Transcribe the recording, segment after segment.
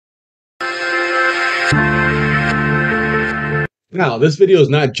Now, this video is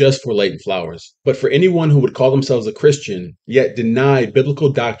not just for Leighton Flowers, but for anyone who would call themselves a Christian, yet deny biblical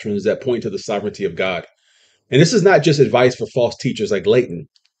doctrines that point to the sovereignty of God. And this is not just advice for false teachers like Leighton,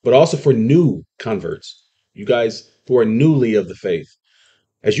 but also for new converts, you guys who are newly of the faith.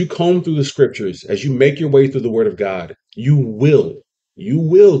 As you comb through the scriptures, as you make your way through the word of God, you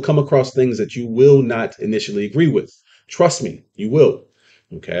will come across things that you will not initially agree with. Trust me, you will.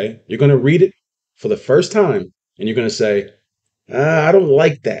 Okay? You're going to read it for the first time and you're going to say, I don't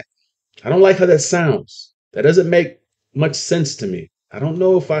like that. I don't like how that sounds. That doesn't make much sense to me. I don't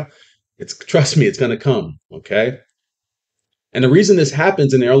know if trust me, it's going to come. Okay. And the reason this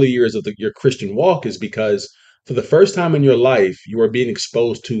happens in the early years of your Christian walk is because for the first time in your life, you are being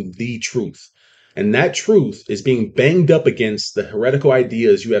exposed to the truth. And that truth is being banged up against the heretical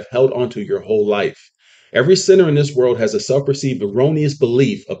ideas you have held onto your whole life. Every sinner in this world has a self-perceived erroneous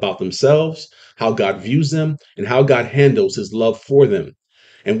belief about themselves, how God views them, and how God handles his love for them.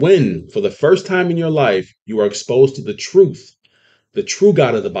 And when, for the first time in your life, you are exposed to the truth, the true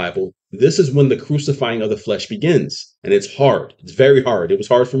God of the Bible, this is when the crucifying of the flesh begins. And it's hard. It's very hard. It was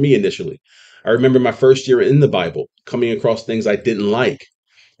hard for me initially. I remember my first year in the Bible coming across things I didn't like.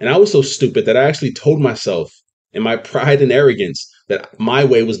 And I was so stupid that I actually told myself in my pride and arrogance that my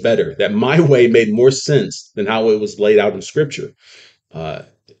way was better, that my way made more sense than how it was laid out in scripture.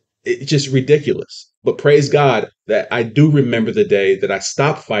 It's just ridiculous. But praise God that I do remember the day that I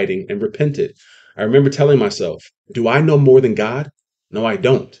stopped fighting and repented. I remember telling myself, do I know more than God? No, I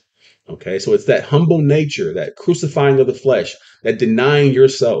don't. Okay, so it's that humble nature, that crucifying of the flesh, that denying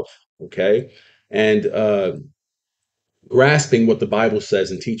yourself, okay, and grasping what the Bible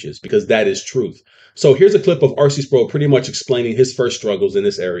says and teaches, because that is truth. So here's a clip of R.C Sproul pretty much explaining his first struggles in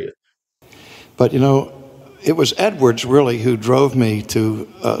this area. But, you know, it was Edwards really who drove me to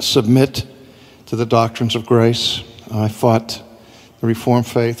submit to the doctrines of grace. I fought the Reformed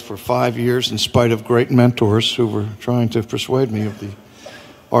faith for 5 years in spite of great mentors who were trying to persuade me of the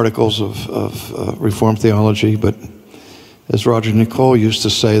articles of Reformed theology. But as Roger Nicole used to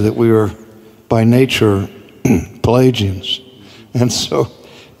say, that we were by nature Pelagians. And so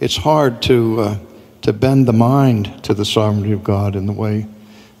it's hard to bend the mind to the sovereignty of God in the way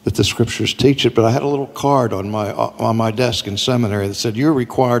that the scriptures teach it. But I had a little card on my desk in seminary that said, you're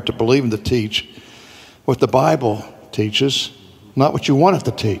required to believe and to teach what the Bible teaches, not what you want it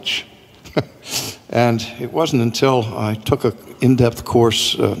to teach. And it wasn't until I took an in-depth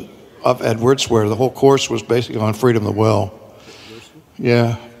course of Edwards, where the whole course was basically on freedom of the will.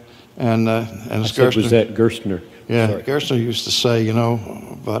 Yeah. And was that Gerstner? Yeah, Sorry. Gerstner used to say, you know,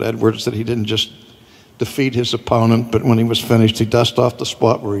 about Edwards, that he didn't just defeat his opponent, but when he was finished, he dusted off the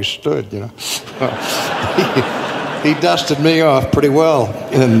spot where he stood, you know. He dusted me off pretty well.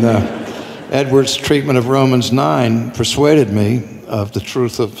 And Edwards' treatment of Romans 9 persuaded me of the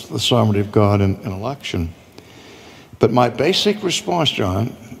truth of the sovereignty of God in election. But my basic response,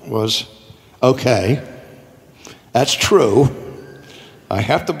 John, was, okay, that's true. I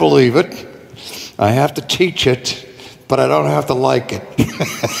have to believe it. I have to teach it, but I don't have to like it.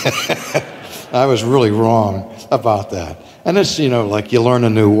 I was really wrong about that. And it's, you know, like you learn a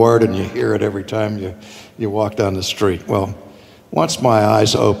new word and you hear it every time you walk down the street. Well, once my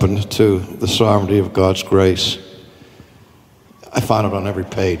eyes opened to the sovereignty of God's grace, I found it on every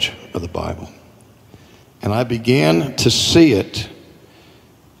page of the Bible. And I began to see it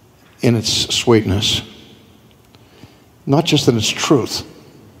in its sweetness, not just in its truth,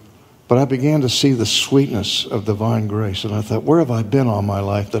 but I began to see the sweetness of divine grace. And I thought, where have I been all my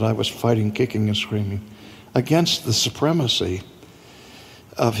life that I was fighting, kicking, and screaming against the supremacy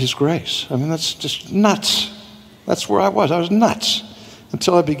of his grace? I mean, that's just nuts. That's where I was. I was nuts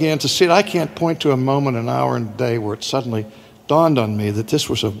until I began to see it. I can't point to a moment, an hour, and a day where it suddenly dawned on me that this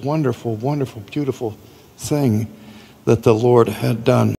was a wonderful, wonderful, beautiful thing that the Lord had done.